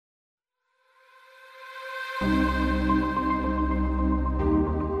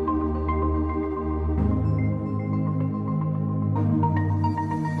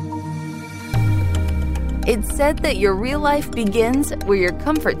It's said that your real life begins where your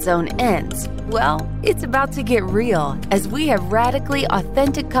comfort zone ends. Well, it's about to get real as we have radically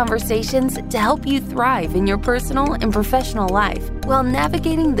authentic conversations to help you thrive in your personal and professional life while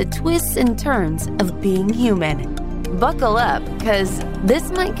navigating the twists and turns of being human. Buckle up, because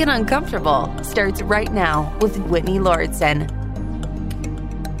This Might Get Uncomfortable starts right now with Whitney Lauritsen.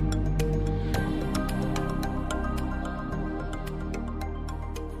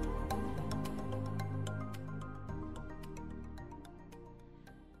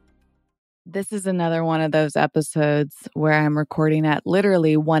 This is another one of those episodes where I'm recording at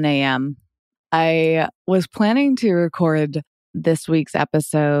literally 1 a.m. I was planning to record this week's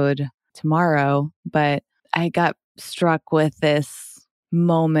episode tomorrow, but I got struck with this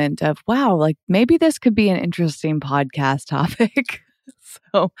moment of, wow, like maybe this could be an interesting podcast topic.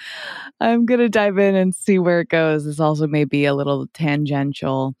 So I'm going to dive in and see where it goes. This also may be a little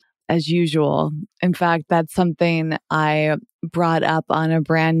tangential as usual. In fact, that's something I brought up on a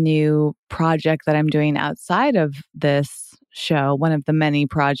brand new project that I'm doing outside of this show. One of the many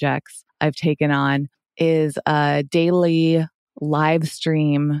projects I've taken on is a daily live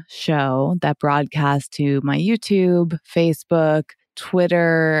stream show that broadcasts to my YouTube, Facebook,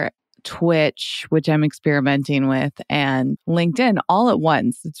 Twitter, Twitch, which I'm experimenting with, and LinkedIn all at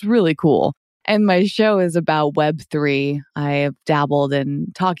once. It's really cool. And my show is about Web3. I have dabbled in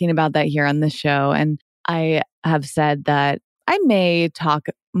talking about that here on the show. And I have said that I may talk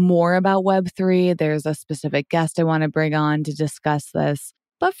more about Web3. There's a specific guest I want to bring on to discuss this.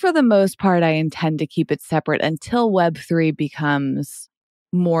 But for the most part, I intend to keep it separate until Web3 becomes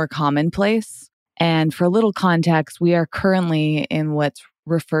more commonplace. And for a little context, we are currently in what's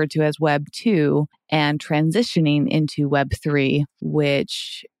referred to as Web 2 and transitioning into Web 3,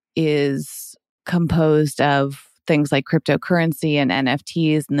 which is composed of things like cryptocurrency and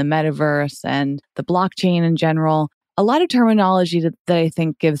NFTs and the metaverse and the blockchain in general. A lot of terminology that I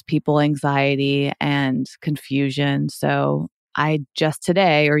think gives people anxiety and confusion. So I just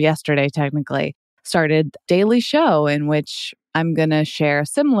today, or yesterday technically, started a daily show in which I'm going to share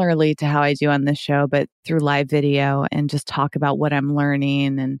similarly to how I do on this show, but through live video, and just talk about what I'm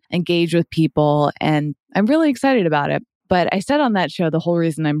learning and engage with people. And I'm really excited about it. But I said on that show, the whole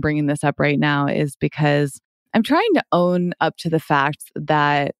reason I'm bringing this up right now is because I'm trying to own up to the fact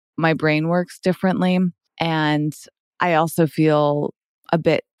that my brain works differently. And I also feel a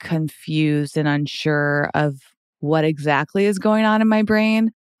bit confused and unsure of what exactly is going on in my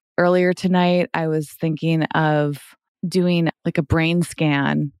brain. Earlier tonight, I was thinking of doing like a brain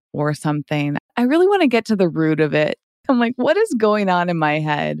scan or something. I really want to get to the root of it. I'm like, what is going on in my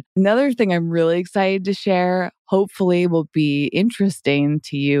head? Another thing I'm really excited to share, hopefully will be interesting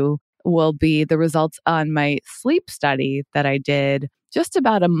to you, will be the results on my sleep study that I did just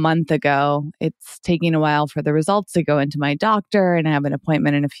about a month ago. It's taking a while for the results to go into my doctor, and I have an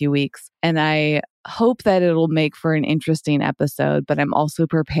appointment in a few weeks. And I hope that it'll make for an interesting episode, but I'm also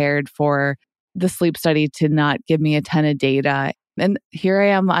prepared for the sleep study to not give me a ton of data. And here I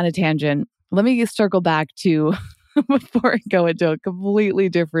am on a tangent. Let me circle back to before I go into a completely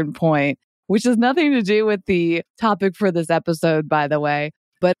different point, which has nothing to do with the topic for this episode, by the way,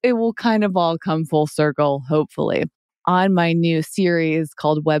 but it will kind of all come full circle, hopefully. On my new series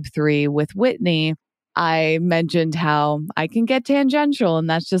called Web3 with Whitney, I mentioned how I can get tangential, and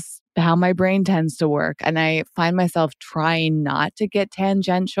that's just how my brain tends to work. And I find myself trying not to get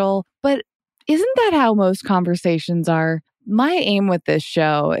tangential, but isn't that how most conversations are? My aim with this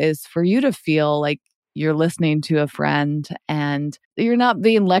show is for you to feel like you're listening to a friend and you're not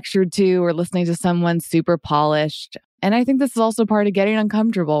being lectured to or listening to someone super polished. And I think this is also part of getting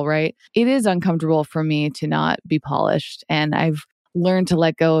uncomfortable, right? It is uncomfortable for me to not be polished. And I've learned to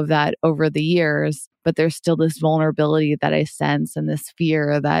let go of that over the years. But there's still this vulnerability that I sense and this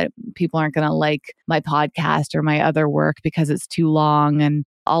fear that people aren't going to like my podcast or my other work because it's too long and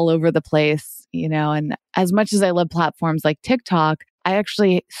all over the place, you know. And as much as I love platforms like TikTok, I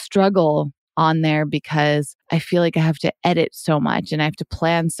actually struggle on there because I feel like I have to edit so much and I have to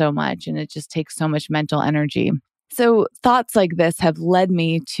plan so much, and it just takes so much mental energy. So thoughts like this have led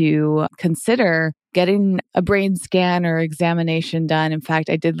me to consider getting a brain scan or examination done. In fact,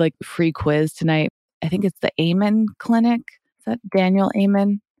 I did like a free quiz tonight. I think it's the Amen Clinic. Is that Daniel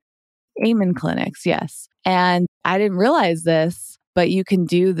Amen? Amen Clinics, yes. And I didn't realize this, but you can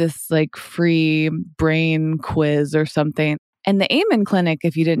do this like free brain quiz or something. And the Amen Clinic,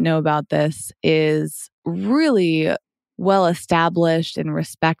 if you didn't know about this, is really well established and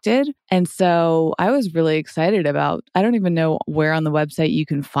respected. And so I was really excited about, I don't even know where on the website you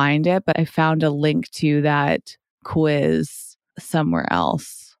can find it, but I found a link to that quiz somewhere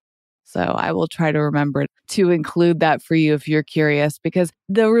else. So I will try to remember to include that for you if you're curious, because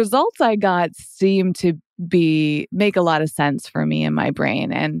the results I got seem to make a lot of sense for me in my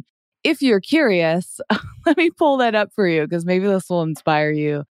brain. And if you're curious, let me pull that up for you because maybe this will inspire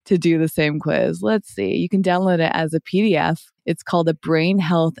you to do the same quiz. Let's see. You can download it as a PDF. It's called a brain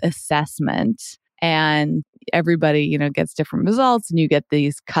health assessment. And everybody, gets different results and you get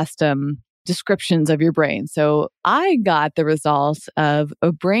these custom descriptions of your brain. So I got the results of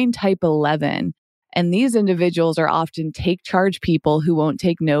a brain type 11. And these individuals are often take charge people who won't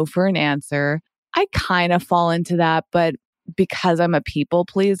take no for an answer. I kind of fall into that, but because I'm a people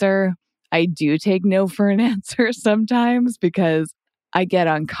pleaser, I do take no for an answer sometimes because I get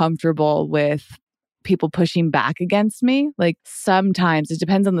uncomfortable with people pushing back against me. Like sometimes it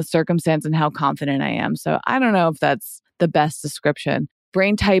depends on the circumstance and how confident I am. So I don't know if that's the best description.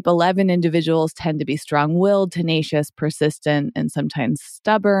 Brain type 11 individuals tend to be strong-willed, tenacious, persistent, and sometimes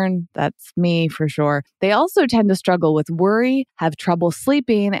stubborn. That's me for sure. They also tend to struggle with worry, have trouble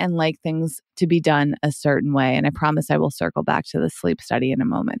sleeping, and like things to be done a certain way. And I promise I will circle back to the sleep study in a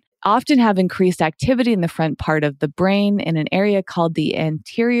moment. Often have increased activity in the front part of the brain in an area called the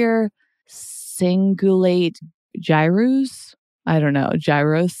anterior cingulate gyrus. I don't know,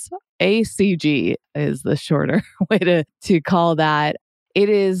 gyrus. ACG is the shorter way to call that. It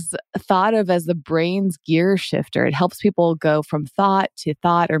is thought of as the brain's gear shifter. It helps people go from thought to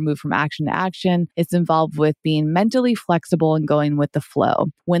thought or move from action to action. It's involved with being mentally flexible and going with the flow.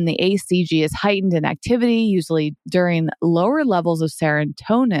 When the ACG is heightened in activity, usually during lower levels of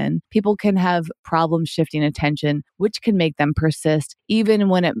serotonin, people can have problems shifting attention, which can make them persist even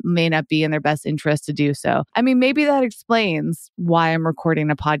when it may not be in their best interest to do so. I mean, maybe that explains why I'm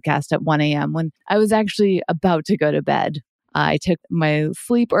recording a podcast at 1 a.m. when I was actually about to go to bed. I took my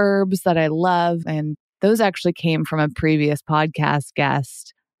sleep herbs that I love, and those actually came from a previous podcast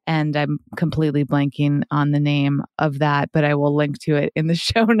guest. And I'm completely blanking on the name of that, but I will link to it in the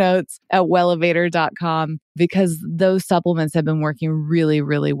show notes at wellevator.com because those supplements have been working really,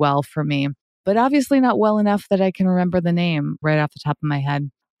 really well for me, but obviously not well enough that I can remember the name right off the top of my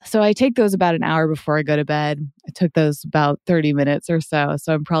head. So I take those about an hour before I go to bed. I took those about 30 minutes or so.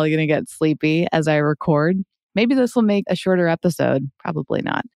 So I'm probably going to get sleepy as I record. Maybe this will make a shorter episode. Probably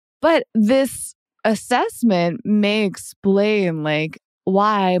not. But this assessment may explain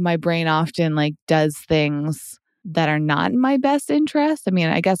why my brain often does things that are not in my best interest. I mean,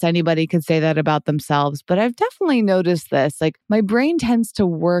 I guess anybody could say that about themselves, but I've definitely noticed this. My brain tends to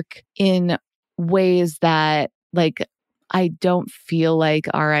work in ways that I don't feel like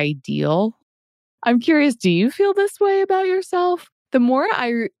are ideal. I'm curious, do you feel this way about yourself? The more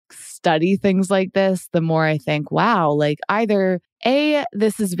I study things like this, the more I think, wow, either A,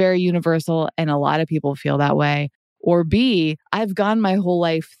 this is very universal and a lot of people feel that way, or B, I've gone my whole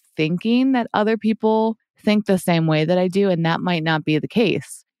life thinking that other people think the same way that I do, and that might not be the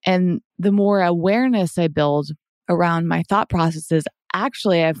case. And the more awareness I build around my thought processes,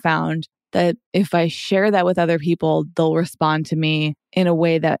 actually, I've found that if I share that with other people, they'll respond to me in a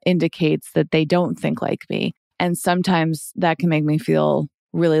way that indicates that they don't think like me. And sometimes that can make me feel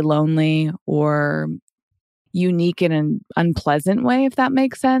really lonely or unique in an unpleasant way, if that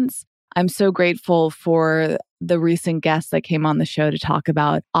makes sense. I'm so grateful for the recent guests that came on the show to talk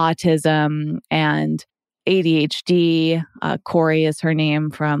about autism and ADHD. Corey is her name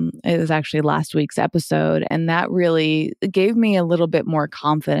it was actually last week's episode. And that really gave me a little bit more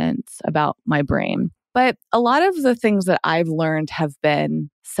confidence about my brain. But a lot of the things that I've learned have been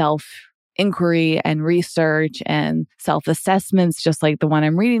self-inquiry and research and self-assessments, just like the one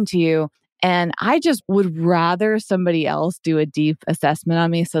I'm reading to you. And I just would rather somebody else do a deep assessment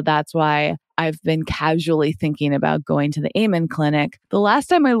on me. So that's why I've been casually thinking about going to the Amen Clinic. The last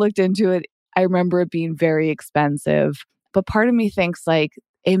time I looked into it, I remember it being very expensive. But part of me thinks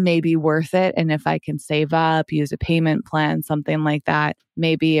it may be worth it. And if I can save up, use a payment plan, something like that,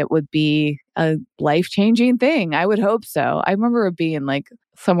 maybe it would be a life-changing thing. I would hope so. I remember it being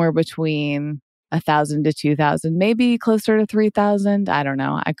somewhere between $1,000 to $2,000, maybe closer to $3,000. I don't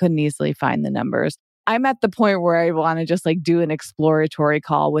know. I couldn't easily find the numbers. I'm at the point where I want to just do an exploratory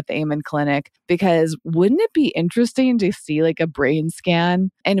call with Amen Clinic, because wouldn't it be interesting to see a brain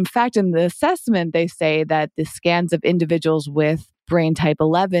scan? And in fact, in the assessment, they say that the scans of individuals with brain type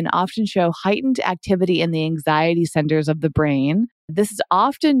 11 often show heightened activity in the anxiety centers of the brain. This is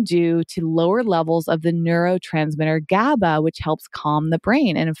often due to lower levels of the neurotransmitter GABA, which helps calm the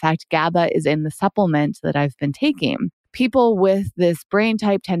brain. And in fact, GABA is in the supplement that I've been taking. People with this brain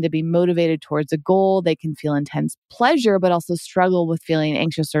type tend to be motivated towards a goal. They can feel intense pleasure, but also struggle with feeling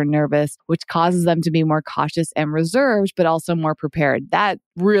anxious or nervous, which causes them to be more cautious and reserved, but also more prepared. That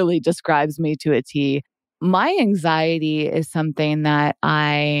really describes me to a T. My anxiety is something that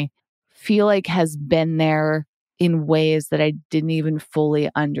I feel like has been there in ways that I didn't even fully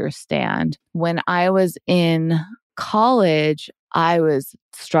understand. When I was in college, I was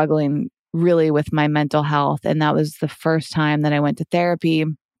struggling really with my mental health. And that was the first time that I went to therapy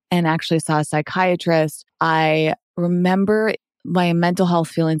and actually saw a psychiatrist. I remember my mental health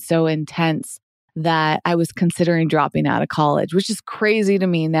feeling so intense that I was considering dropping out of college, which is crazy to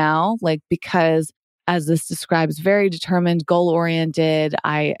me now, because as this describes, very determined, goal-oriented.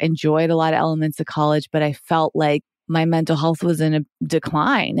 I enjoyed a lot of elements of college, but I felt like my mental health was in a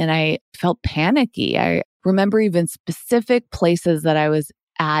decline and I felt panicky. I remember even specific places that I was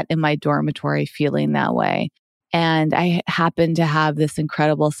at in my dormitory feeling that way. And I happened to have this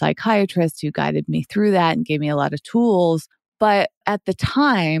incredible psychiatrist who guided me through that and gave me a lot of tools. But at the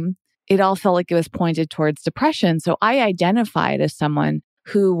time, it all felt like it was pointed towards depression. So I identified as someone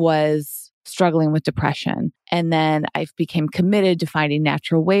who was struggling with depression. And then I became committed to finding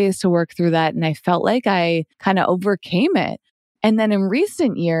natural ways to work through that. And I felt like I kind of overcame it. And then in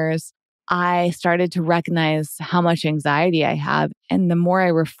recent years, I started to recognize how much anxiety I have. And the more I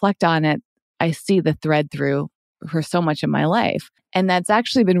reflect on it, I see the thread through for so much of my life. And that's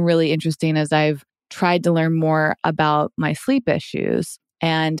actually been really interesting as I've tried to learn more about my sleep issues.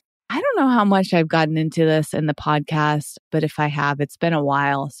 And I don't know how much I've gotten into this in the podcast, but if I have, it's been a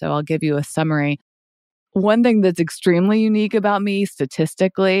while. So I'll give you a summary. One thing that's extremely unique about me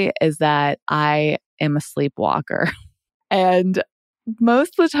statistically is that I am a sleepwalker. And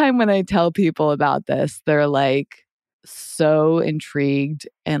most of the time when I tell people about this, they're so intrigued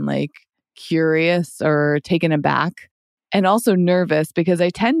and curious or taken aback and also nervous because I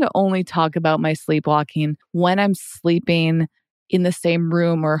tend to only talk about my sleepwalking when I'm sleeping in the same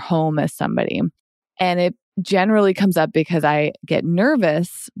room or home as somebody. And it generally comes up because I get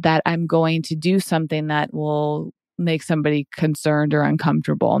nervous that I'm going to do something that will make somebody concerned or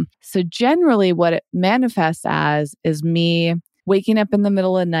uncomfortable. So generally what it manifests as is me waking up in the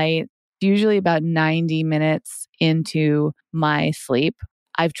middle of the night, usually about 90 minutes into my sleep.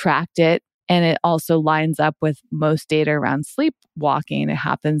 I've tracked it and it also lines up with most data around sleepwalking. It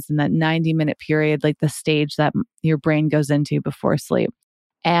happens in that 90-minute period, like the stage that your brain goes into before sleep.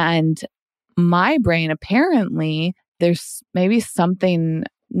 And my brain, apparently, there's maybe something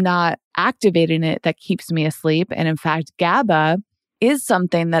not activating it that keeps me asleep. And in fact, GABA is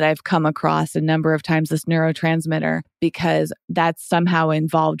something that I've come across a number of times, this neurotransmitter, because that's somehow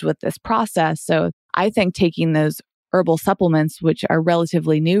involved with this process. So I think taking those herbal supplements, which are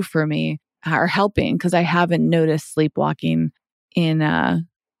relatively new for me, are helping because I haven't noticed sleepwalking in at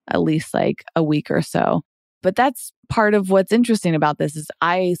least a week or so. But that's part of what's interesting about this is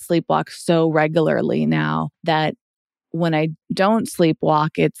I sleepwalk so regularly now that when I don't sleepwalk,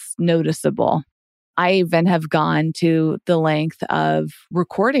 it's noticeable. I even have gone to the length of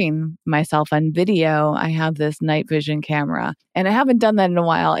recording myself on video. I have this night vision camera and I haven't done that in a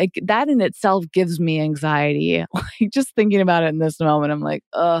while. That in itself gives me anxiety. Just thinking about it in this moment, I'm like,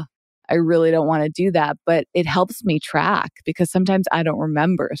 I really don't want to do that. But it helps me track because sometimes I don't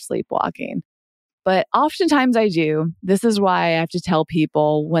remember sleepwalking. But oftentimes I do. This is why I have to tell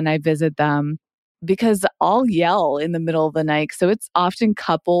people when I visit them, because I'll yell in the middle of the night. So it's often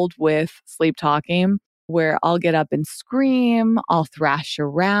coupled with sleep talking where I'll get up and scream, I'll thrash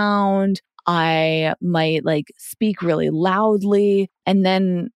around, I might speak really loudly, and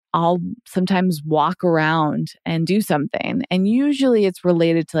then I'll sometimes walk around and do something. And usually it's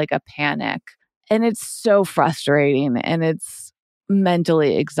related to a panic. And it's so frustrating and it's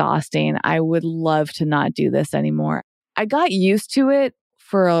mentally exhausting. I would love to not do this anymore. I got used to it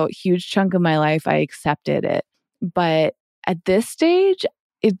for a huge chunk of my life. I accepted it. But at this stage,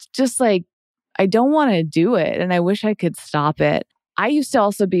 it's just I don't want to do it. And I wish I could stop it. I used to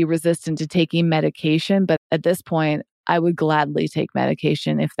also be resistant to taking medication, but at this point, I would gladly take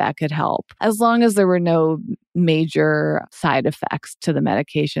medication if that could help. As long as there were no major side effects to the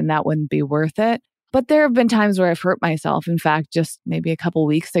medication, that wouldn't be worth it. But there have been times where I've hurt myself. In fact, just maybe a couple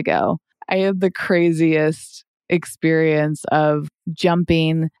weeks ago, I had the craziest experience of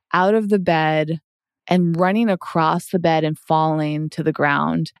jumping out of the bed and running across the bed and falling to the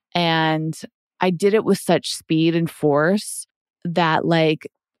ground. And I did it with such speed and force that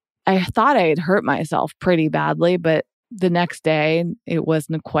I thought I had hurt myself pretty badly, but the next day it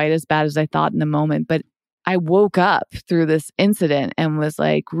wasn't quite as bad as I thought in the moment. But I woke up through this incident and was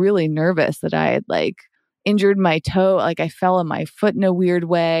really nervous that I had injured my toe. Like I fell on my foot in a weird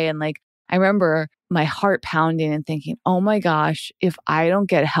way. And like, I remember my heart pounding and thinking, oh my gosh, if I don't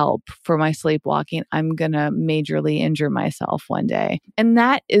get help for my sleepwalking, I'm going to majorly injure myself one day. And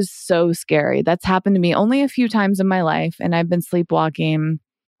that is so scary. That's happened to me only a few times in my life. And I've been sleepwalking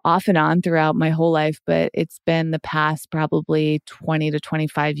off and on throughout my whole life, but it's been the past probably 20 to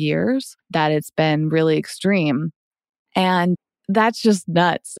 25 years that it's been really extreme. And that's just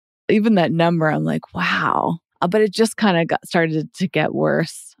nuts. Even that number, I'm like, wow. But it just kind of started to get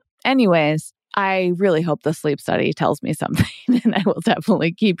worse. Anyways, I really hope the sleep study tells me something, and I will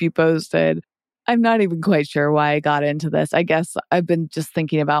definitely keep you posted. I'm not even quite sure why I got into this. I guess I've been just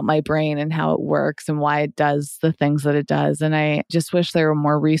thinking about my brain and how it works and why it does the things that it does. And I just wish there were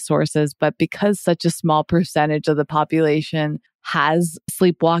more resources. But because such a small percentage of the population has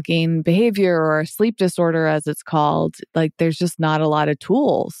sleepwalking behavior or sleep disorder, as it's called, like there's just not a lot of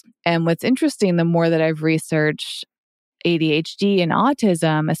tools. And what's interesting, the more that I've researched ADHD and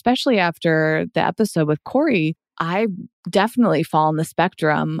autism, especially after the episode with Corey, I definitely fall on the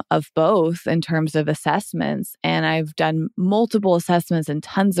spectrum of both in terms of assessments. And I've done multiple assessments and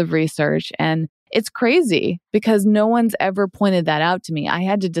tons of research. And it's crazy because no one's ever pointed that out to me. I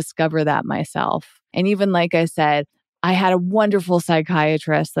had to discover that myself. And even like I said, I had a wonderful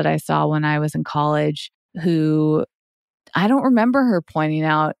psychiatrist that I saw when I was in college who I don't remember her pointing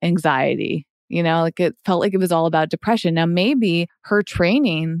out anxiety. You know, like it felt like it was all about depression. Now, maybe her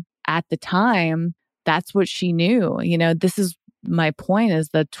training at the time, that's what she knew. You know, this is my point, is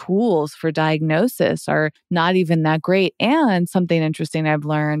the tools for diagnosis are not even that great. And something interesting I've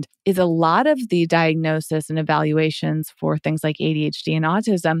learned is a lot of the diagnosis and evaluations for things like ADHD and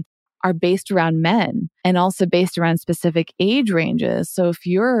autism are based around men and also based around specific age ranges. So if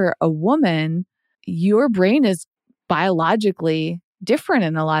you're a woman, your brain is biologically different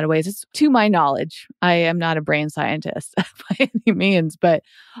in a lot of ways. It's to my knowledge. I am not a brain scientist by any means, but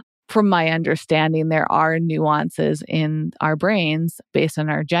from my understanding, there are nuances in our brains based on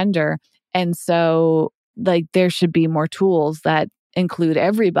our gender. And so like there should be more tools that include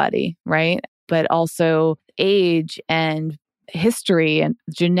everybody, right? But also age and history and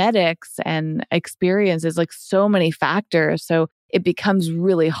genetics and experiences, like so many factors. So it becomes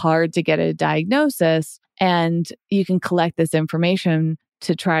really hard to get a diagnosis. And you can collect this information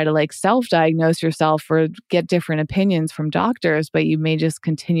to try to like self-diagnose yourself or get different opinions from doctors, but you may just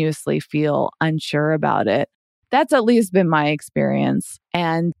continuously feel unsure about it. That's at least been my experience.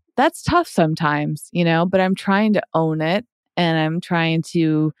 And that's tough sometimes, you know, but I'm trying to own it and I'm trying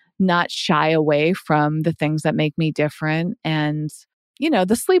to not shy away from the things that make me different. And, you know,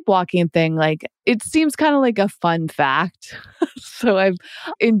 the sleepwalking thing, like it seems kind of like a fun fact. So I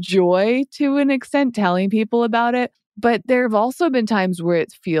enjoy to an extent telling people about it. But there have also been times where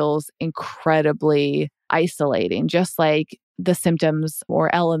it feels incredibly isolating, just like the symptoms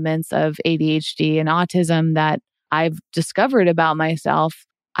or elements of ADHD and autism that I've discovered about myself.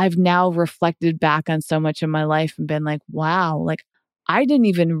 I've now reflected back on so much of my life and been like, wow, like I didn't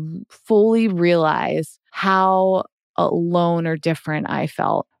even fully realize how alone or different I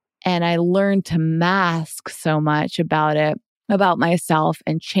felt. And I learned to mask so much about it, about myself,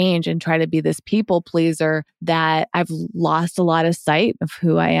 and change and try to be this people pleaser that I've lost a lot of sight of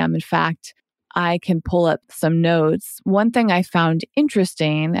who I am. In fact, I can pull up some notes. One thing I found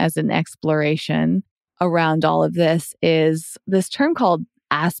interesting as an exploration around all of this is this term called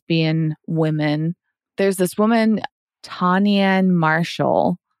Aspian women. There's this woman, Tanya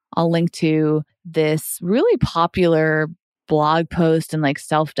Marshall. I'll link to this really popular blog post and like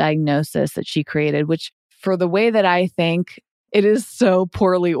self-diagnosis that she created, which for the way that I think, it is so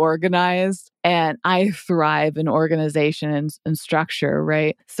poorly organized, and I thrive in organization and structure,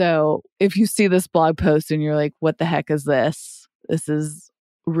 right? So if you see this blog post and you're like, what the heck is this? This is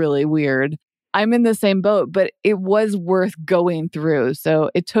really weird. I'm in the same boat, but it was worth going through.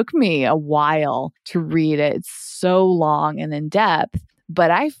 So it took me a while to read it. It's so long and in depth, but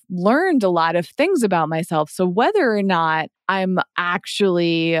I've learned a lot of things about myself. So whether or not I'm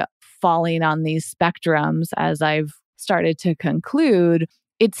actually falling on these spectrums, as I've started to conclude,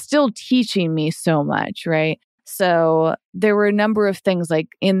 it's still teaching me so much, right? So there were a number of things like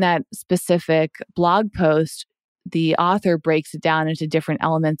in that specific blog post, the author breaks it down into different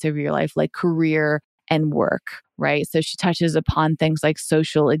elements of your life, like career and work, right? So she touches upon things like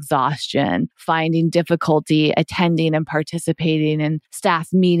social exhaustion, finding difficulty attending and participating in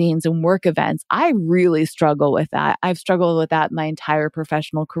staff meetings and work events. I really struggle with that. I've struggled with that my entire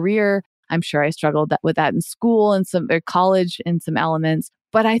professional career. I'm sure I struggled with that in school and some or college in some elements.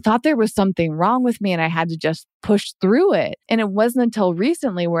 But I thought there was something wrong with me and I had to just push through it. And it wasn't until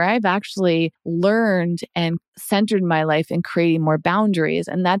recently where I've actually learned and centered my life in creating more boundaries.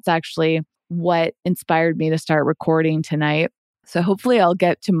 And that's actually what inspired me to start recording tonight. So hopefully I'll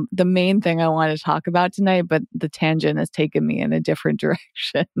get to the main thing I want to talk about tonight, but the tangent has taken me in a different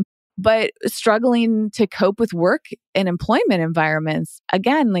direction. But struggling to cope with work and employment environments,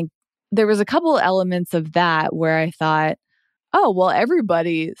 again, like there was a couple elements of that where I thought, oh, well,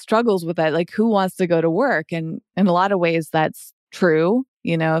 everybody struggles with that. Like, who wants to go to work? And in a lot of ways, that's true.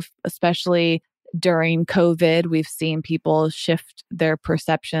 Especially during COVID, we've seen people shift their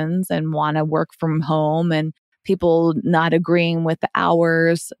perceptions and want to work from home, and people not agreeing with the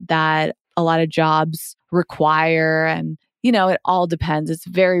hours that a lot of jobs require. And, it all depends. It's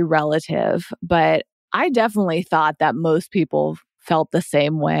very relative. But I definitely thought that most people felt the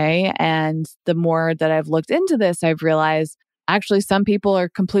same way. And the more that I've looked into this, I've realized actually, some people are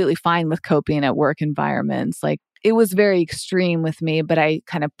completely fine with coping at work environments. Like it was very extreme with me, but I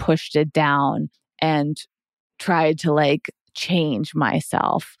kind of pushed it down and tried to change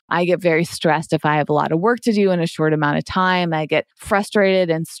myself. I get very stressed if I have a lot of work to do in a short amount of time. I get frustrated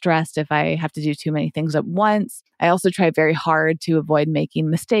and stressed if I have to do too many things at once. I also try very hard to avoid making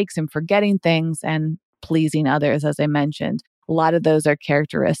mistakes and forgetting things and pleasing others, as I mentioned. A lot of those are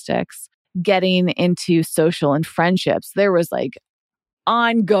characteristics. Getting into social and friendships, there was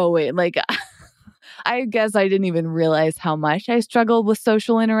ongoing, I guess I didn't even realize how much I struggled with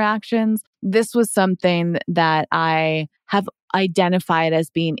social interactions. This was something that I have identified as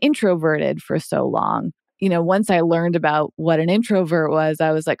being introverted for so long. Once I learned about what an introvert was,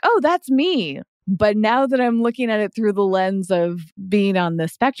 I was like, oh, that's me. But now that I'm looking at it through the lens of being on the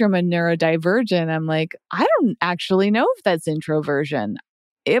spectrum and neurodivergent, I'm like, I don't actually know if that's introversion.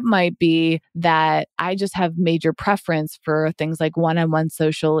 It might be that I just have major preference for things like one-on-one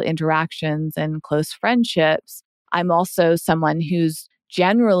social interactions and close friendships. I'm also someone who's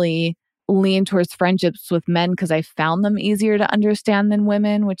generally leaned towards friendships with men because I found them easier to understand than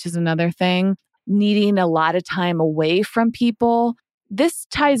women, which is another thing. Needing a lot of time away from people. This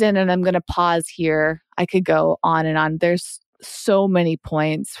ties in, and I'm going to pause here. I could go on and on. There's so many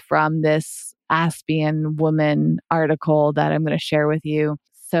points from this Aspian Woman article that I'm going to share with you.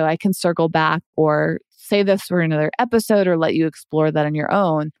 So I can circle back or save this for another episode or let you explore that on your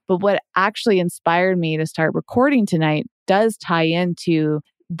own. But what actually inspired me to start recording tonight does tie into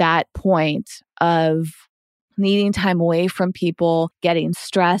that point of needing time away from people, getting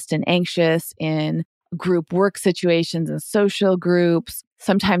stressed and anxious in group work situations and social groups,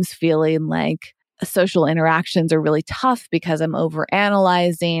 sometimes feeling like social interactions are really tough because I'm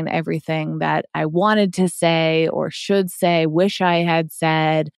overanalyzing everything that I wanted to say or should say, wish I had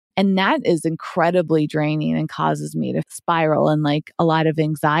said. And that is incredibly draining and causes me to spiral and a lot of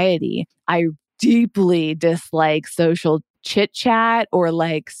anxiety. I deeply dislike social chit chat or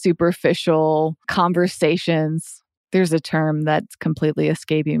superficial conversations. There's a term that's completely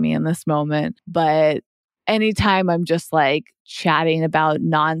escaping me in this moment, but anytime I'm just chatting about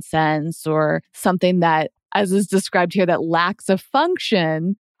nonsense or something that, as is described here, that lacks a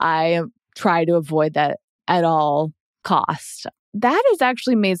function, I try to avoid that at all costs. That has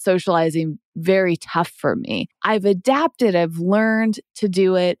actually made socializing very tough for me. I've adapted. I've learned to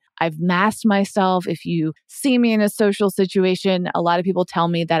do it. I've masked myself. If you see me in a social situation, a lot of people tell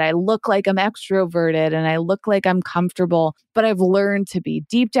me that I look like I'm extroverted and I look like I'm comfortable, but I've learned to be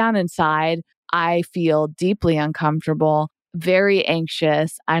deep down inside. I feel deeply uncomfortable, very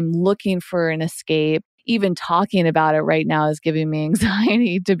anxious. I'm looking for an escape. Even talking about it right now is giving me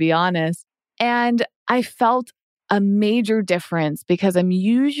anxiety, to be honest. And I felt a major difference because I'm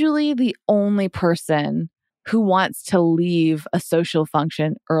usually the only person who wants to leave a social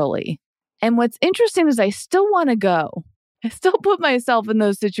function early. And what's interesting is I still want to go. I still put myself in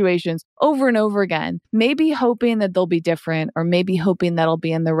those situations over and over again, maybe hoping that they'll be different, or maybe hoping that I'll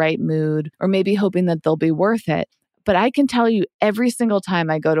be in the right mood, or maybe hoping that they'll be worth it. But I can tell you every single time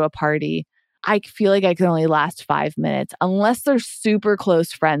I go to a party, I feel like I can only last 5 minutes unless they're super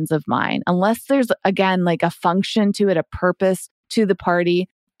close friends of mine, unless there's, again, a function to it, a purpose to the party.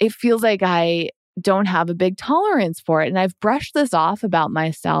 It feels like I don't have a big tolerance for it. And I've brushed this off about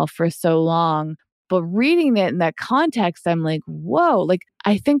myself for so long. But reading it in that context, I'm like, whoa,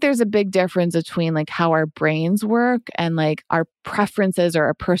 I think there's a big difference between how our brains work and our preferences or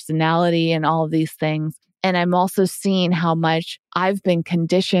our personality and all of these things. And I'm also seeing how much I've been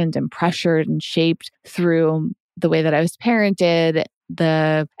conditioned and pressured and shaped through the way that I was parented,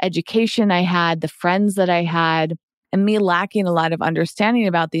 the education I had, the friends that I had, and me lacking a lot of understanding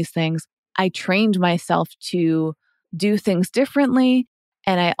about these things. I trained myself to do things differently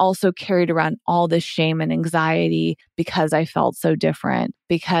And I also carried around all this shame and anxiety because I felt so different,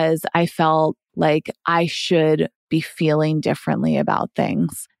 because I felt like I should be feeling differently about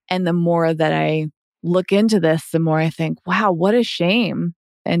things. And the more that I look into this, the more I think, wow, what a shame.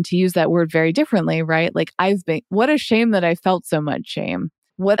 And to use that word very differently, right? Like what a shame that I felt so much shame.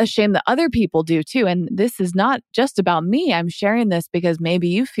 What a shame that other people do too. And this is not just about me. I'm sharing this because maybe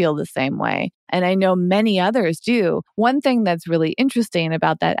you feel the same way. And I know many others do. One thing that's really interesting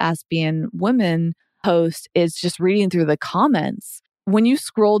about that Ask Being Women post is just reading through the comments. When you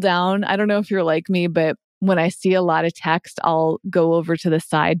scroll down, I don't know if you're like me, but when I see a lot of text, I'll go over to the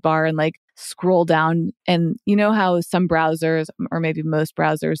sidebar and like scroll down. And you know how some browsers, or maybe most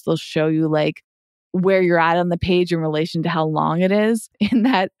browsers, they'll show you like where you're at on the page in relation to how long it is. In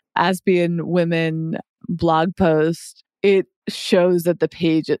that Ask Being Women blog post, it shows that the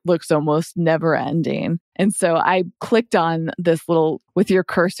page, it looks almost never ending. And so I clicked on this little, with your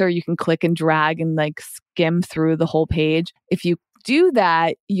cursor, you can click and drag and like skim through the whole page. If you do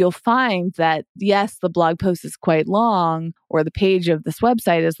that, you'll find that yes, the blog post is quite long, or the page of this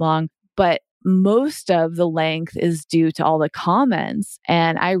website is long, but most of the length is due to all the comments.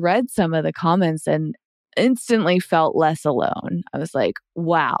 And I read some of the comments and instantly felt less alone. I was like,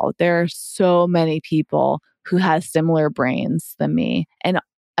 wow, there are so many people who have similar brains than me. And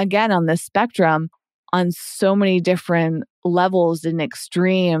again, on this spectrum, on so many different levels and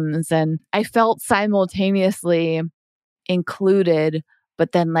extremes. And I felt simultaneously included,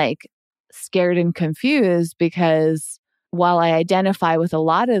 but then like scared and confused, because while I identify with a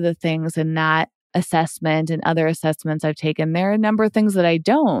lot of the things in that assessment and other assessments I've taken, there are a number of things that I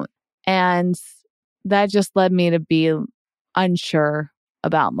don't. And that just led me to be unsure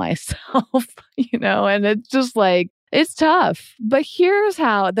about myself, and it's just like, it's tough. But here's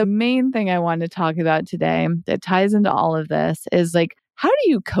how the main thing I want to talk about today that ties into all of this is like, how do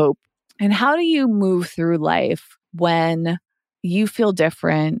you cope and how do you move through life when you feel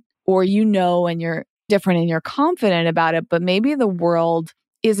different, or and you're different and you're confident about it, but maybe the world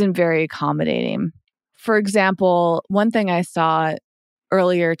isn't very accommodating. For example, one thing I saw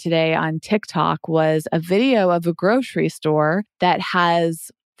earlier today on TikTok was a video of a grocery store that has,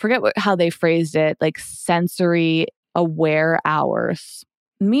 how they phrased it, like sensory aware hours,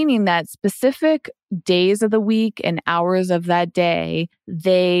 meaning that specific days of the week and hours of that day,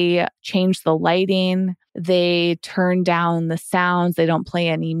 they change the lighting, they turn down the sounds, they don't play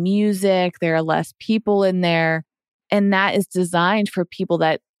any music, there are less people in there. And that is designed for people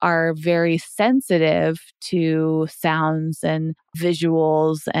that are very sensitive to sounds and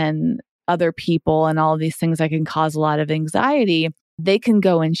visuals and other people and all of these things that can cause a lot of anxiety. They can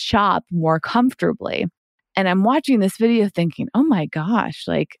go and shop more comfortably. And I'm watching this video thinking, oh my gosh,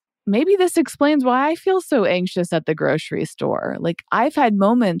 like maybe this explains why I feel so anxious at the grocery store. Like I've had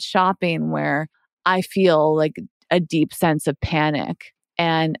moments shopping where I feel like a deep sense of panic.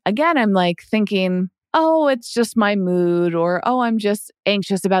 And again, I'm like thinking, oh, it's just my mood, or, oh, I'm just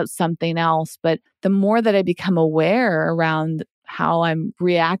anxious about something else. But the more that I become aware around how I'm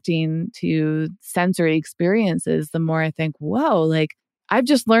reacting to sensory experiences, the more I think, whoa, like I've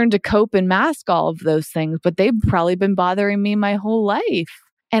just learned to cope and mask all of those things, but they've probably been bothering me my whole life.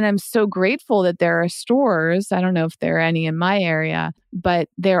 And I'm so grateful that there are stores. I don't know if there are any in my area, but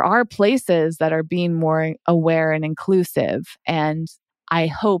there are places that are being more aware and inclusive. And I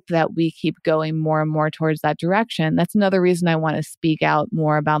hope that we keep going more and more towards that direction. That's another reason I want to speak out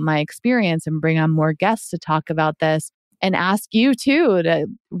more about my experience and bring on more guests to talk about this, and ask you too to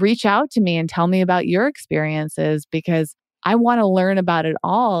reach out to me and tell me about your experiences, because I want to learn about it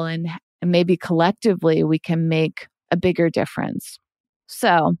all, and maybe collectively we can make a bigger difference.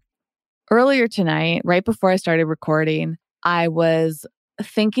 So earlier tonight, right before I started recording, I was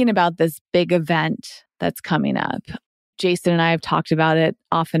thinking about this big event that's coming up. Jason and I have talked about it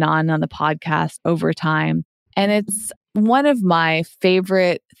off and on the podcast over time, and it's one of my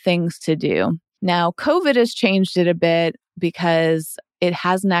favorite things to do. Now, COVID has changed it a bit because it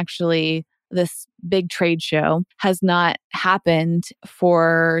hasn't actually, this big trade show has not happened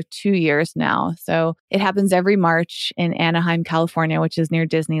for 2 years now. So it happens every March in Anaheim, California, which is near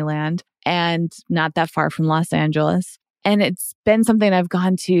Disneyland and not that far from Los Angeles. And it's been something I've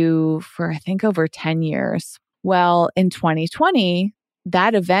gone to for, I think, over 10 years. Well, in 2020,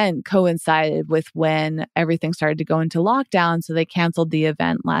 that event coincided with when everything started to go into lockdown. So they canceled the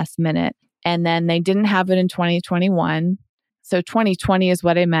event last minute. And then they didn't have it in 2021. So 2020 is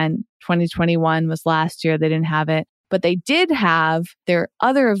what I meant. 2021 was last year. They didn't have it. But they did have their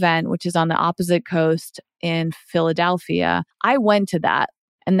other event, which is on the opposite coast in Philadelphia. I went to that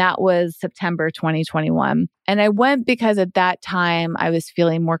And that was September 2021. And I went because at that time I was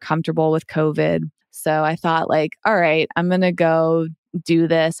feeling more comfortable with COVID. So I thought like, all right, I'm going to go do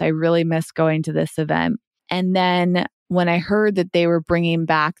this. I really miss going to this event. And then when I heard that they were bringing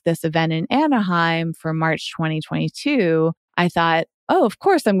back this event in Anaheim for March 2022, I thought, oh, of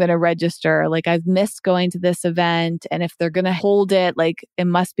course I'm going to register. Like I've missed going to this event. And if they're going to hold it, like it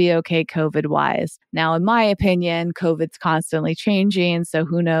must be okay COVID wise. Now, in my opinion, COVID's constantly changing. So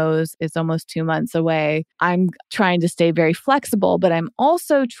who knows? It's almost 2 months away. I'm trying to stay very flexible, but I'm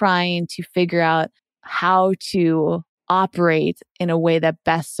also trying to figure out how to operate in a way that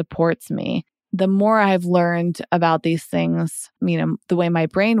best supports me. The more I've learned about these things, the way my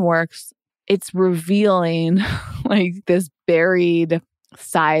brain works, it's revealing like this buried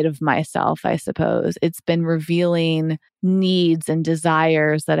side of myself, I suppose. It's been revealing needs and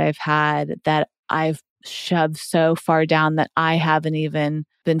desires that I've had that I've shoved so far down that I haven't even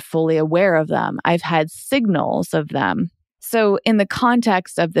been fully aware of them. I've had signals of them. So in the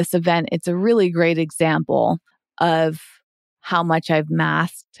context of this event, it's a really great example of how much I've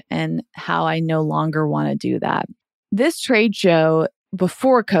masked and how I no longer want to do that. This trade show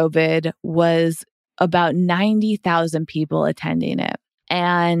before COVID was about 90,000 people attending it.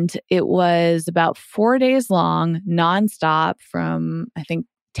 And it was about 4 days long, nonstop from, I think,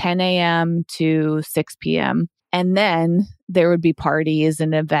 10 a.m. to 6 p.m. And then there would be parties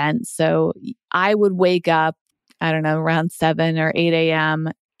and events. So I would wake up, I don't know, around 7 or 8 a.m.,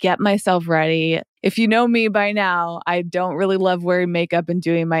 get myself ready. If you know me by now, I don't really love wearing makeup and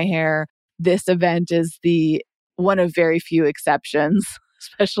doing my hair. This event is the one of very few exceptions,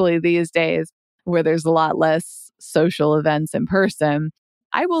 especially these days where there's a lot less social events in person.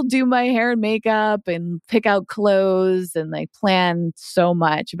 I will do my hair and makeup and pick out clothes and like plan so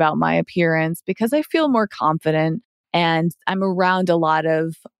much about my appearance because I feel more confident and I'm around a lot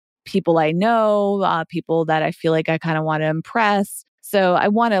of people I know, people that I feel like I kind of want to impress. So I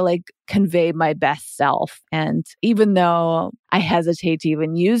want to like convey my best self. And even though I hesitate to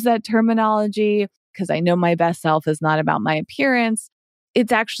even use that terminology, because I know my best self is not about my appearance,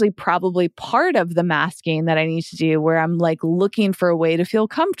 it's actually probably part of the masking that I need to do where I'm like looking for a way to feel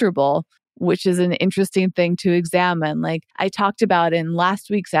comfortable, which is an interesting thing to examine. Like I talked about in last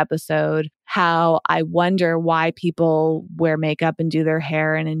week's episode, how I wonder why people wear makeup and do their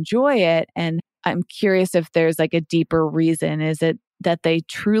hair and enjoy it. And I'm curious if there's like a deeper reason. Is it that they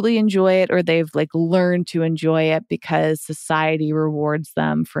truly enjoy it or they've like learned to enjoy it because society rewards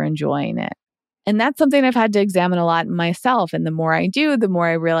them for enjoying it? And that's something I've had to examine a lot in myself. And the more I do, the more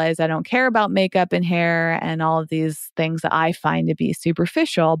I realize I don't care about makeup and hair and all of these things that I find to be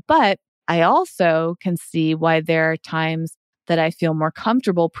superficial. But I also can see why there are times that I feel more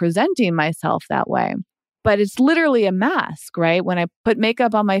comfortable presenting myself that way. But it's literally a mask, right? When I put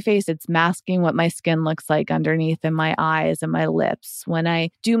makeup on my face, it's masking what my skin looks like underneath and my eyes and my lips. When I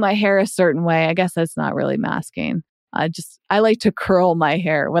do my hair a certain way, I guess that's not really masking. I like to curl my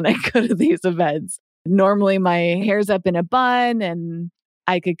hair when I go to these events. Normally my hair's up in a bun and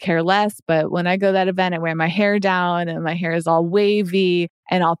I could care less. But when I go to that event, I wear my hair down and my hair is all wavy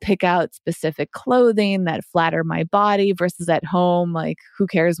and I'll pick out specific clothing that flatter my body versus at home. Like, who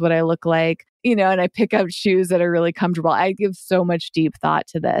cares what I look like? And I pick out shoes that are really comfortable. I give so much deep thought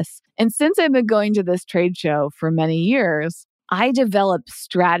to this. And since I've been going to this trade show for many years, I developed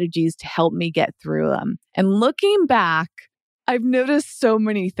strategies to help me get through them. And looking back, I've noticed so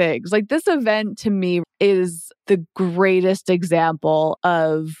many things. Like this event to me is the greatest example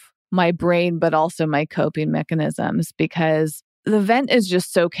of my brain, but also my coping mechanisms because the event is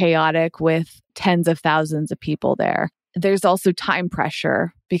just so chaotic with tens of thousands of people there. There's also time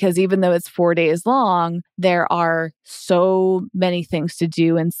pressure because even though it's 4 days long, there are so many things to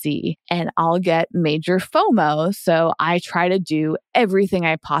do and see. And I'll get major FOMO. So I try to do everything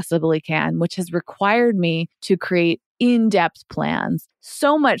I possibly can, which has required me to create in-depth plans.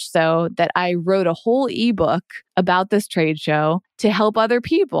 So much so that I wrote a whole ebook about this trade show to help other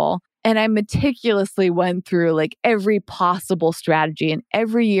people. And I meticulously went through like every possible strategy. And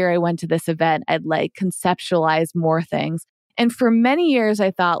every year I went to this event, I'd like conceptualize more things. And for many years, I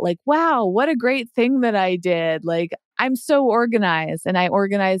thought like, wow, what a great thing that I did. Like, I'm so organized and I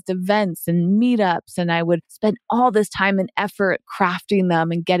organized events and meetups and I would spend all this time and effort crafting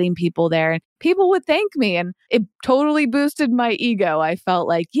them and getting people there. And people would thank me and it totally boosted my ego. I felt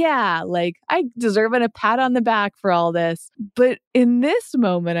like, yeah, like I deserve a pat on the back for all this. But in this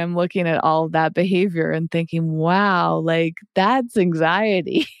moment, I'm looking at all of that behavior and thinking, wow, like that's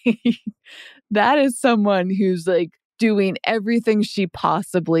anxiety. That is someone who's like doing everything she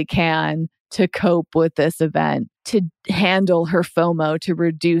possibly can to cope with this event, to handle her FOMO, to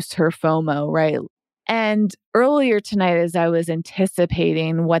reduce her FOMO, right? And earlier tonight, as I was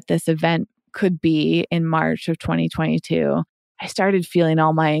anticipating what this event could be in March of 2022, I started feeling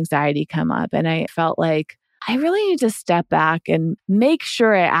all my anxiety come up. And I felt like I really need to step back and make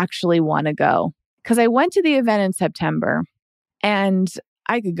sure I actually want to go. Because I went to the event in September, and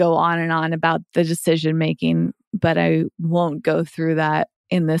I could go on and on about the decision making, but I won't go through that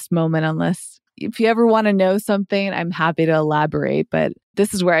in this moment unless if you ever want to know something, I'm happy to elaborate. But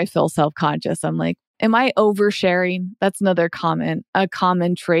this is where I feel self-conscious. I'm like, am I oversharing? That's another comment. A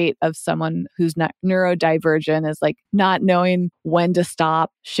common trait of someone who's not neurodivergent is like not knowing when to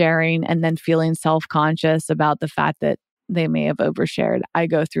stop sharing and then feeling self-conscious about the fact that they may have overshared. I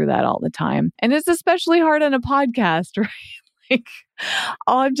go through that all the time. And it's especially hard on a podcast, right? Like,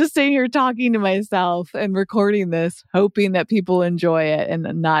 I'm just sitting here talking to myself and recording this, hoping that people enjoy it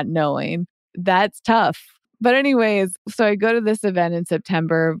and not knowing. That's tough. But anyways, so I go to this event in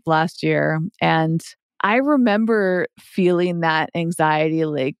September of last year, and I remember feeling that anxiety,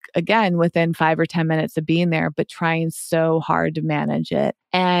 like, again, within 5 or 10 minutes of being there, but trying so hard to manage it.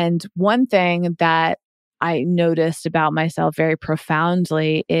 And one thing that I noticed about myself very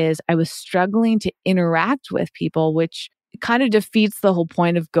profoundly is I was struggling to interact with people, which kind of defeats the whole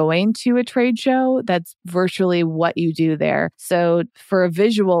point of going to a trade show. That's virtually what you do there. So for a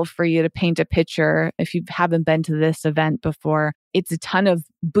visual for you to paint a picture, if you haven't been to this event before, it's a ton of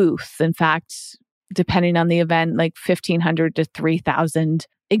booths. In fact, depending on the event, like 1,500 to 3,000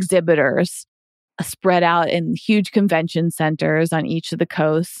 exhibitors spread out in huge convention centers on each of the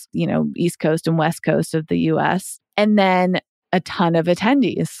coasts, East Coast and West Coast of the US, and then a ton of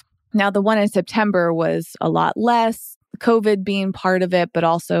attendees. Now, the one in September was a lot less, COVID being part of it, but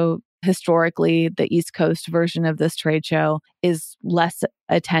also historically, the East Coast version of this trade show is less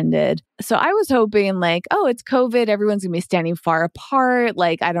attended. So I was hoping like, oh, it's COVID. Everyone's going to be standing far apart.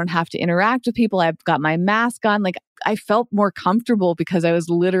 Like, I don't have to interact with people. I've got my mask on. Like, I felt more comfortable because I was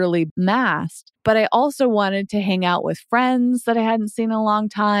literally masked. But I also wanted to hang out with friends that I hadn't seen in a long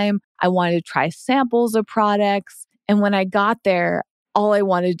time. I wanted to try samples of products. And when I got there, all I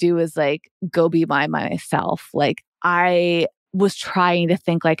wanted to do was like go be by myself. Like, I was trying to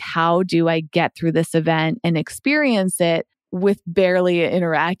think like, how do I get through this event and experience it with barely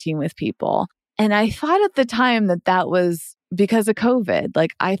interacting with people? And I thought at the time that was because of COVID.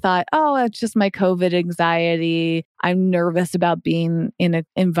 Like, I thought, oh, it's just my COVID anxiety. I'm nervous about being in an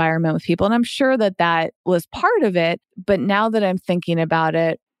environment with people. And I'm sure that was part of it. But now that I'm thinking about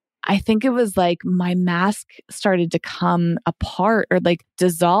it, I think it was like my mask started to come apart or like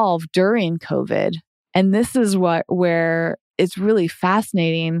dissolve during COVID. And this is where it's really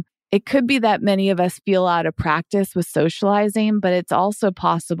fascinating. It could be that many of us feel out of practice with socializing, but it's also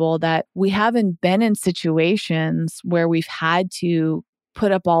possible that we haven't been in situations where we've had to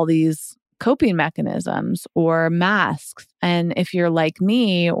put up all these coping mechanisms or masks. And if you're like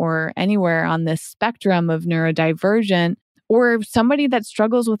me or anywhere on this spectrum of neurodivergent, or somebody that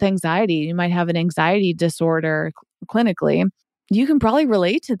struggles with anxiety, you might have an anxiety disorder clinically, you can probably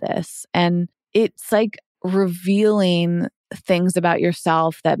relate to this. And it's like revealing things about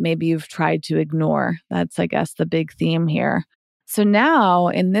yourself that maybe you've tried to ignore. That's, I guess, the big theme here. So now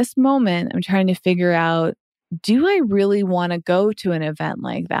in this moment, I'm trying to figure out, do I really want to go to an event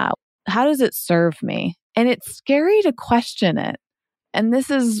like that? How does it serve me? And it's scary to question it. And this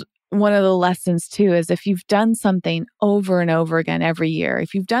is one of the lessons too, is if you've done something over and over again every year,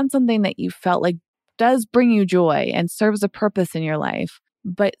 if you've done something that you felt like does bring you joy and serves a purpose in your life,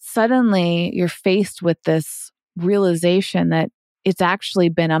 but suddenly you're faced with this realization that it's actually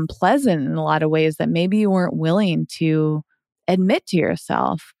been unpleasant in a lot of ways that maybe you weren't willing to admit to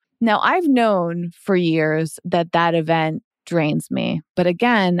yourself. Now, I've known for years that event drains me. But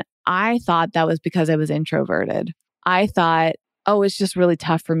again, I thought that was because I was introverted. I thought, oh, it's just really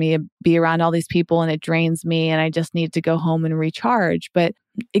tough for me to be around all these people and it drains me and I just need to go home and recharge. But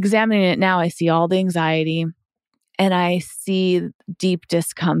examining it now, I see all the anxiety and I see deep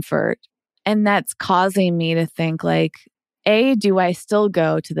discomfort. And that's causing me to think like, A, do I still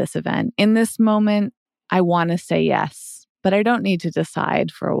go to this event? In this moment, I want to say yes, but I don't need to decide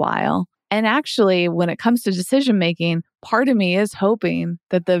for a while. And actually, when it comes to decision making, part of me is hoping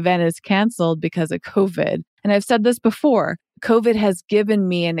that the event is canceled because of COVID. And I've said this before, COVID has given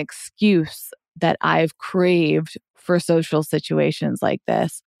me an excuse that I've craved for social situations like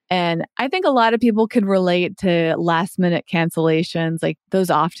this. And I think a lot of people can relate to last minute cancellations. Like those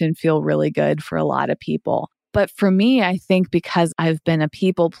often feel really good for a lot of people. But for me, I think because I've been a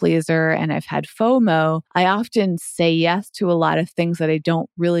people pleaser and I've had FOMO, I often say yes to a lot of things that I don't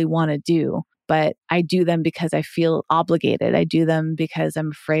really want to do. But I do them because I feel obligated. I do them because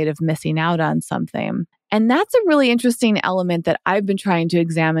I'm afraid of missing out on something. And that's a really interesting element that I've been trying to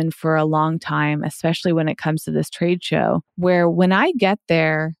examine for a long time, especially when it comes to this trade show, where when I get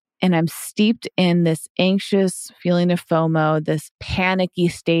there and I'm steeped in this anxious feeling of FOMO, this panicky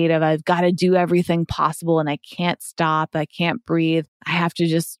state of I've got to do everything possible and I can't stop, I can't breathe. I have to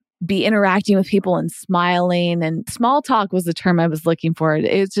just be interacting with people and smiling. And small talk was the term I was looking for.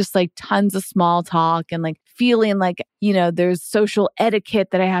 It was just like tons of small talk and like feeling like, there's social etiquette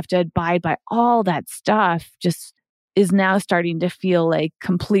that I have to abide by. All that stuff just is now starting to feel like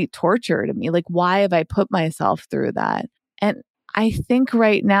complete torture to me. Like, why have I put myself through that? And I think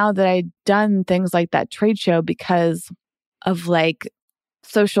right now that I've done things like that trade show because of like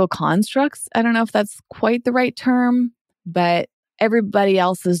social constructs. I don't know if that's quite the right term, but everybody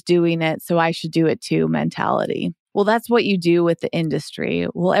else is doing it, so I should do it too mentality. Well, that's what you do with the industry.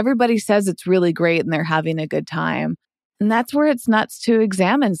 Well, everybody says it's really great and they're having a good time. And that's where it's nuts to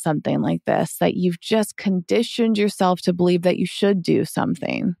examine something like this, that you've just conditioned yourself to believe that you should do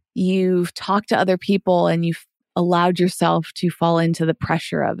something. You've talked to other people and you've allowed yourself to fall into the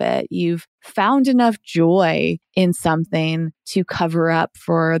pressure of it. You've found enough joy in something to cover up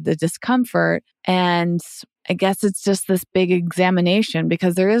for the discomfort. And I guess it's just this big examination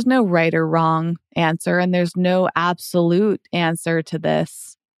because there is no right or wrong answer and there's no absolute answer to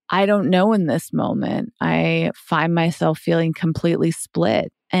this. I don't know in this moment. I find myself feeling completely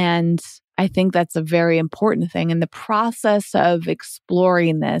split. And I think that's a very important thing. And the process of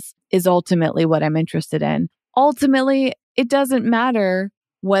exploring this is ultimately what I'm interested in. Ultimately, it doesn't matter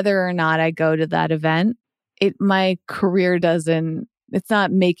whether or not I go to that event. My career it's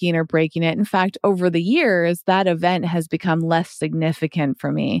not making or breaking it. In fact, over the years, that event has become less significant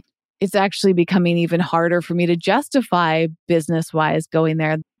for me. It's actually becoming even harder for me to justify business-wise going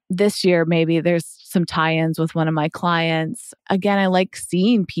there. This year, maybe there's some tie-ins with one of my clients. Again, I like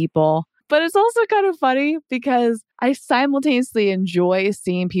seeing people, but it's also kind of funny because I simultaneously enjoy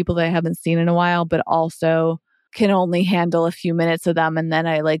seeing people that I haven't seen in a while, but also can only handle a few minutes of them. And then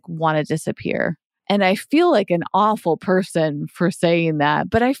I want to disappear. And I feel like an awful person for saying that.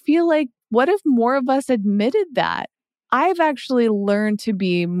 But I feel like, what if more of us admitted that? I've actually learned to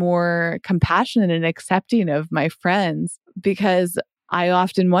be more compassionate and accepting of my friends because I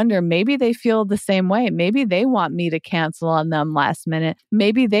often wonder, maybe they feel the same way. Maybe they want me to cancel on them last minute.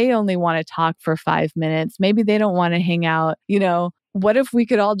 Maybe they only want to talk for 5 minutes. Maybe they don't want to hang out. What if we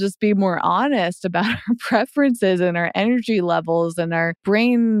could all just be more honest about our preferences and our energy levels and our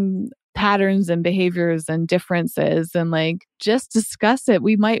brain patterns and behaviors and differences and just discuss it?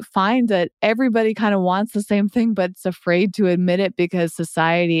 We might find that everybody kind of wants the same thing, but it's afraid to admit it because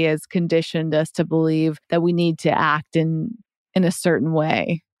society has conditioned us to believe that we need to act in a certain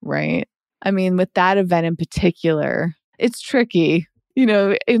way, right? I mean, with that event in particular, it's tricky.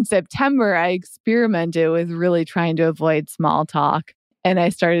 In September, I experimented with really trying to avoid small talk. And I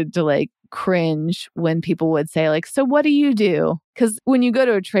started to cringe when people would say so what do you do? Because when you go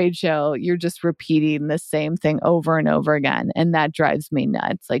to a trade show, you're just repeating the same thing over and over again. And that drives me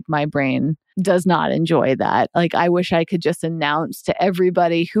nuts. My brain does not enjoy that. I wish I could just announce to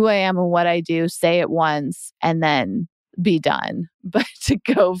everybody who I am and what I do, say it once, and then be done. But to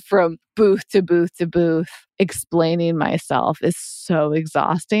go from booth to booth to booth explaining myself is so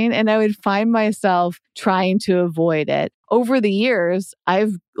exhausting. And I would find myself trying to avoid it. Over the years,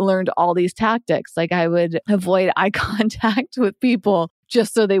 I've learned all these tactics. I would avoid eye contact with people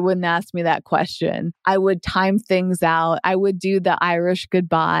just so they wouldn't ask me that question. I would time things out. I would do the Irish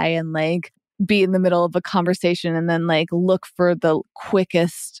goodbye and be in the middle of a conversation and then look for the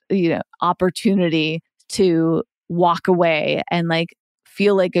quickest, opportunity to walk away and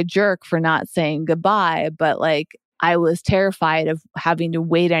feel like a jerk for not saying goodbye. But I was terrified of having to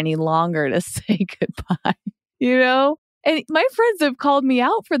wait any longer to say goodbye, And my friends have called me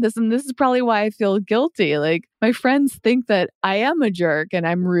out for this. And this is probably why I feel guilty. My friends think that I am a jerk and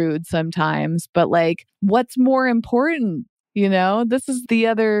I'm rude sometimes, but what's more important? This is the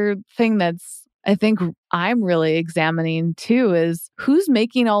other thing that's, I think I'm really examining too, is who's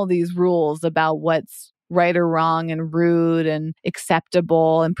making all these rules about what's right or wrong and rude and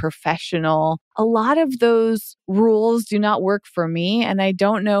acceptable and professional. A lot of those rules do not work for me. And I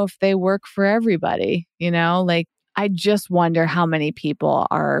don't know if they work for everybody, I just wonder how many people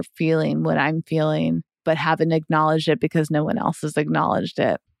are feeling what I'm feeling, but haven't acknowledged it because no one else has acknowledged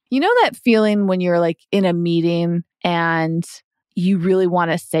it. That feeling when you're in a meeting and you really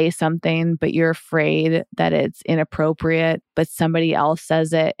want to say something, but you're afraid that it's inappropriate, but somebody else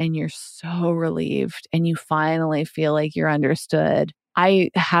says it and you're so relieved and you finally feel like you're understood. I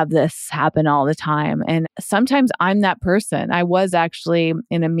have this happen all the time. And sometimes I'm that person. I was actually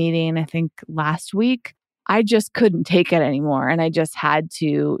in a meeting, I think last week. I just couldn't take it anymore. And I just had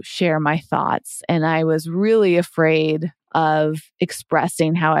to share my thoughts. And I was really afraid of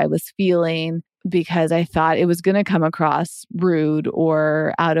expressing how I was feeling because I thought it was going to come across rude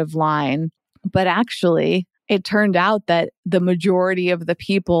or out of line. But actually, it turned out that the majority of the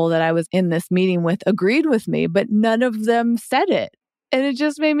people that I was in this meeting with agreed with me, but none of them said it. And it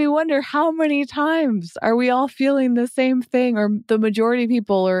just made me wonder, how many times are we all feeling the same thing, or the majority of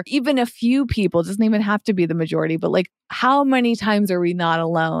people, or even a few people? It doesn't even have to be the majority, but like, how many times are we not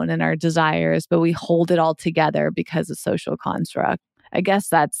alone in our desires, but we hold it all together because of social construct? I guess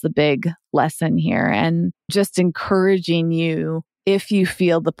that's the big lesson here. And just encouraging you, if you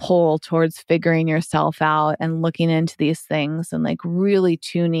feel the pull towards figuring yourself out and looking into these things and like really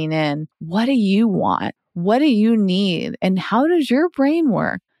tuning in, what do you want? What do you need? And how does your brain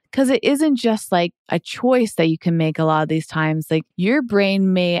work? Because it isn't just like a choice that you can make a lot of these times. Like your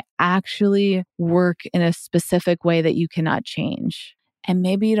brain may actually work in a specific way that you cannot change. And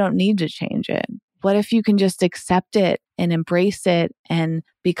maybe you don't need to change it. What if you can just accept it and embrace it and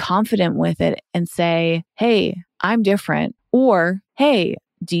be confident with it and say, hey, I'm different. Or, hey,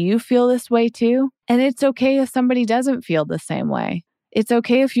 do you feel this way too? And it's okay if somebody doesn't feel the same way. It's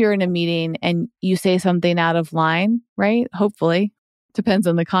okay if you're in a meeting and you say something out of line, right? Hopefully, depends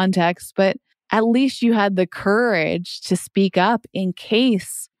on the context, but at least you had the courage to speak up in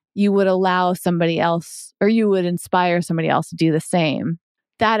case you would allow somebody else, or you would inspire somebody else to do the same.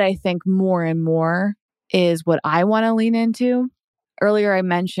 That, I think, more and more is what I want to lean into. Earlier, I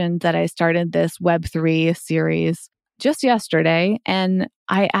mentioned that I started this Web3 series just yesterday, and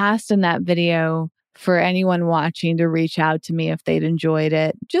I asked in that video for anyone watching to reach out to me if they'd enjoyed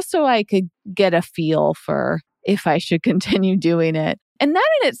it, just so I could get a feel for if I should continue doing it. And that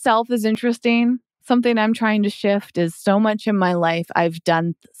in itself is interesting. Something I'm trying to shift is so much in my life, I've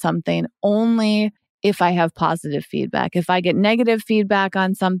done something only if I have positive feedback. If I get negative feedback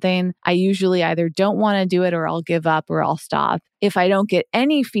on something, I usually either don't want to do it, or I'll give up, or I'll stop. If I don't get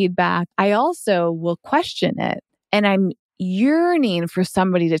any feedback, I also will question it. And I'm yearning for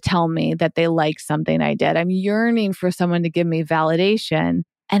somebody to tell me that they like something I did. I'm yearning for someone to give me validation.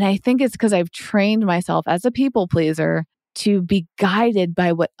 And I think it's because I've trained myself as a people pleaser to be guided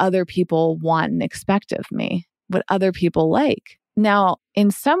by what other people want and expect of me, what other people like. Now,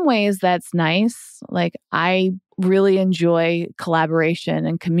 in some ways, that's nice. Like, I really enjoy collaboration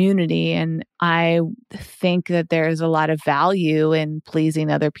and community. And I think that there's a lot of value in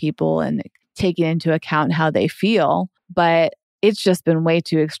pleasing other people and taking into account how they feel. But it's just been way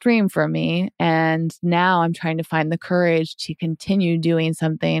too extreme for me. And now I'm trying to find the courage to continue doing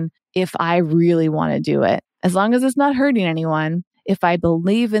something if I really want to do it, as long as it's not hurting anyone. If I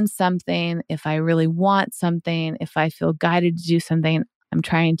believe in something, if I really want something, if I feel guided to do something, I'm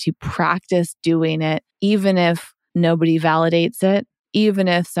trying to practice doing it, even if nobody validates it, even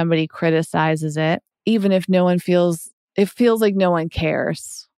if somebody criticizes it, even if it feels like no one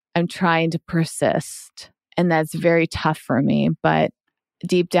cares. I'm trying to persist. And that's very tough for me. But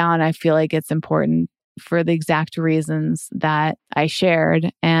deep down, I feel like it's important for the exact reasons that I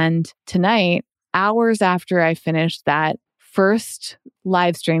shared. And tonight, hours after I finished that first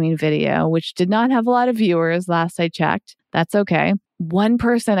live streaming video, which did not have a lot of viewers last I checked, that's okay. One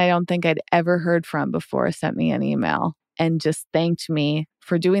person I don't think I'd ever heard from before sent me an email and just thanked me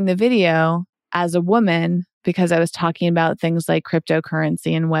for doing the video as a woman, because I was talking about things like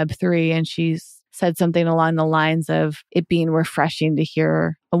cryptocurrency and Web3. And she said something along the lines of it being refreshing to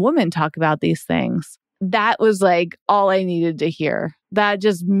hear a woman talk about these things. That was like all I needed to hear. That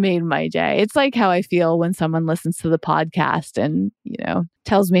just made my day. It's like how I feel when someone listens to the podcast and,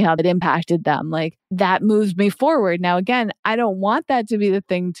 tells me how it impacted them. Like, that moves me forward. Now, again, I don't want that to be the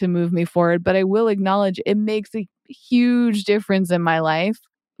thing to move me forward, but I will acknowledge it makes a huge difference in my life.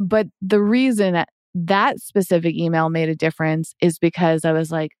 But the reason that specific email made a difference is because I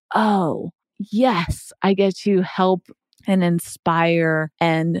was like, oh, yes, I get to help and inspire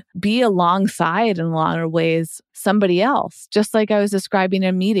and be alongside, in a lot of ways, somebody else. Just like I was describing in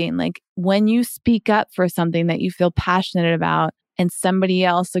a meeting, like when you speak up for something that you feel passionate about and somebody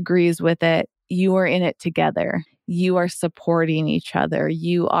else agrees with it, you are in it together. You are supporting each other.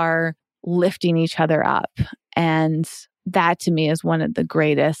 You are lifting each other up. And that to me is one of the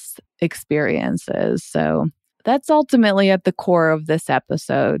greatest experiences. So that's ultimately at the core of this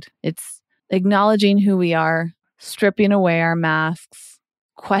episode. It's acknowledging who we are, stripping away our masks,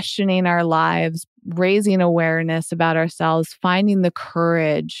 questioning our lives, raising awareness about ourselves, finding the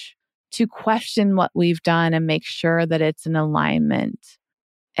courage to question what we've done and make sure that it's in alignment.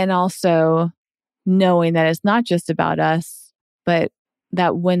 And also knowing that it's not just about us, but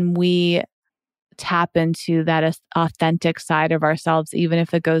that when we tap into that authentic side of ourselves, even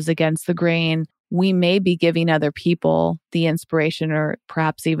if it goes against the grain, we may be giving other people the inspiration or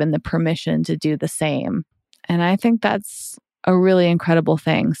perhaps even the permission to do the same. And I think that's a really incredible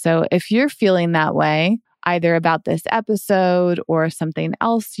thing. So if you're feeling that way, either about this episode or something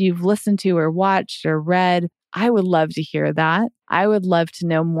else you've listened to or watched or read, I would love to hear that. I would love to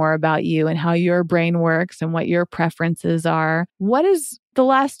know more about you and how your brain works and what your preferences are. What has the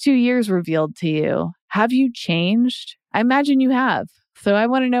last 2 years revealed to you? Have you changed? I imagine you have. So I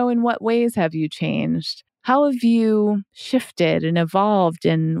want to know, in what ways have you changed? How have you shifted and evolved,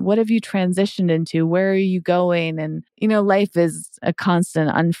 and what have you transitioned into? Where are you going? And, life is a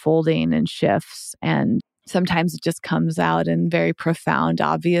constant unfolding and shifts. And sometimes it just comes out in very profound,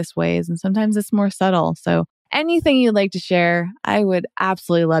 obvious ways. And sometimes it's more subtle. So anything you'd like to share, I would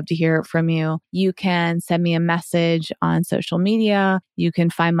absolutely love to hear it from you. You can send me a message on social media. You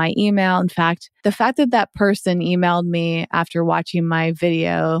can find my email. In fact, the fact that that person emailed me after watching my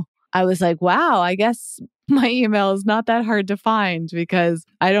video, I was like, wow, I guess my email is not that hard to find, because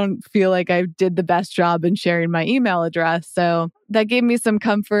I don't feel like I did the best job in sharing my email address. So that gave me some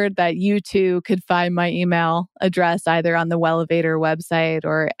comfort that you too could find my email address either on the Wellevator website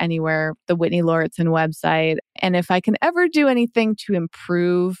or anywhere, the Whitney Lauritsen website. And if I can ever do anything to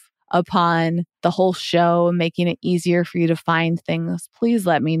improve upon the whole show, making it easier for you to find things, please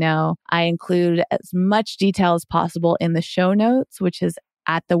let me know. I include as much detail as possible in the show notes, which is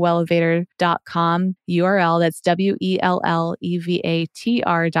at thewellevator.com URL. That's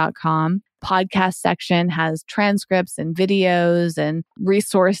WELLEVATR.com. Podcast section has transcripts and videos and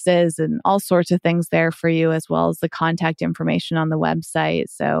resources and all sorts of things there for you, as well as the contact information on the website.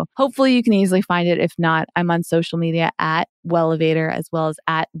 So hopefully you can easily find it. If not, I'm on social media at Wellevator, as well as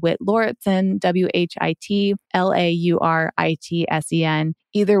at Whit Lauritsen, WHITLAURITSEN.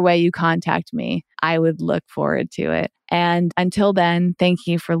 Either way you contact me, I would look forward to it. And until then, thank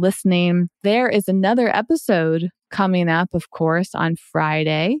you for listening. There is another episode coming up, of course, on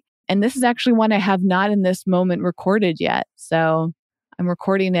Friday. And this is actually one I have not in this moment recorded yet. So I'm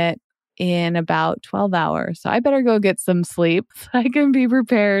recording it in about 12 hours. So I better go get some sleep so I can be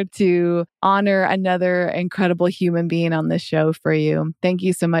prepared to honor another incredible human being on this show for you. Thank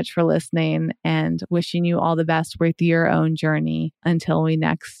you so much for listening, and wishing you all the best with your own journey until we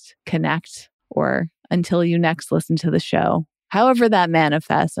next connect, or until you next listen to the show. However that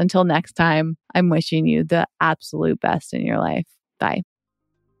manifests, until next time, I'm wishing you the absolute best in your life. Bye.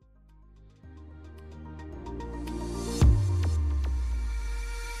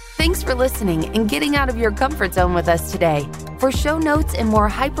 Thanks for listening and getting out of your comfort zone with us today. For show notes and more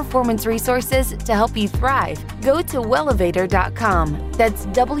high-performance resources to help you thrive, go to wellevator.com. That's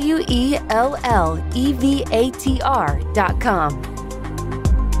WELLEVATR.com.